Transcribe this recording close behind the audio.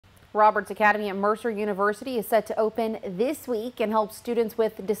Roberts Academy at Mercer University is set to open this week and help students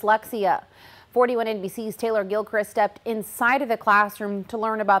with dyslexia. 41 NBC's Taylor Gilchrist stepped inside of the classroom to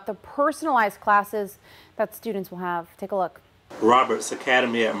learn about the personalized classes that students will have. Take a look. Roberts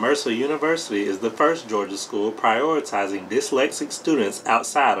Academy at Mercer University is the first Georgia school prioritizing dyslexic students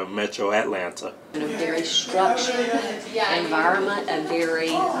outside of Metro Atlanta. In a very structured environment, a very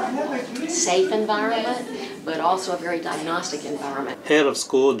safe environment, but also a very diagnostic environment. Head of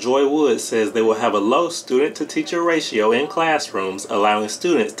school Joy Wood says they will have a low student-to-teacher ratio in classrooms, allowing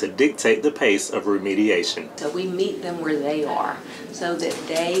students to dictate the pace of remediation. So we meet them where they are so that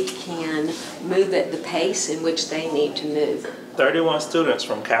they can move at the pace in which they need to move. 31 students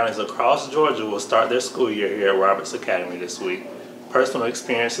from counties across Georgia will start their school year here at Roberts Academy this week. Personal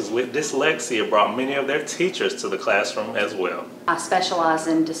experiences with dyslexia brought many of their teachers to the classroom as well. I specialize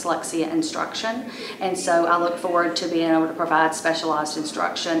in dyslexia instruction, and so I look forward to being able to provide specialized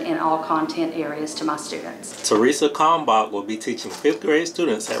instruction in all content areas to my students. Teresa Kalmbach will be teaching 5th grade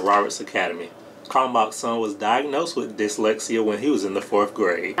students at Roberts Academy. Kalmbach's son was diagnosed with dyslexia when he was in the 4th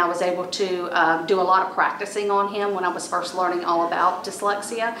grade. I was able to do a lot of practicing on him when I was first learning all about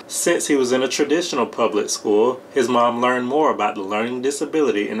dyslexia. Since he was in a traditional public school, his mom learned more about the learning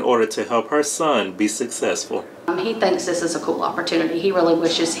disability in order to help her son be successful. He thinks this is a cool opportunity. He really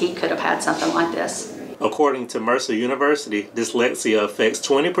wishes he could have had something like this. According to Mercer University, dyslexia affects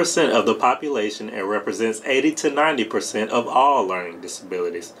 20% of the population and represents 80 to 90% of all learning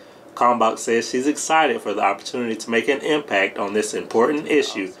disabilities. Kalmbach says she's excited for the opportunity to make an impact on this important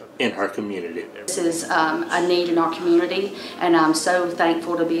issue in her community. This is a need in our community, and I'm so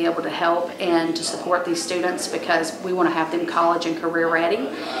thankful to be able to help and to support these students because we want to have them college and career ready,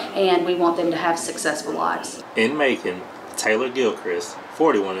 and we want them to have successful lives. In Macon, Taylor Gilchrist,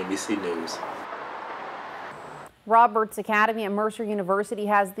 41 NBC News. Roberts Academy at Mercer University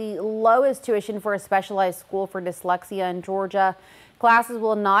has the lowest tuition for a specialized school for dyslexia in Georgia. Classes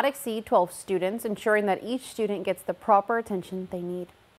will not exceed 12 students, ensuring that each student gets the proper attention they need.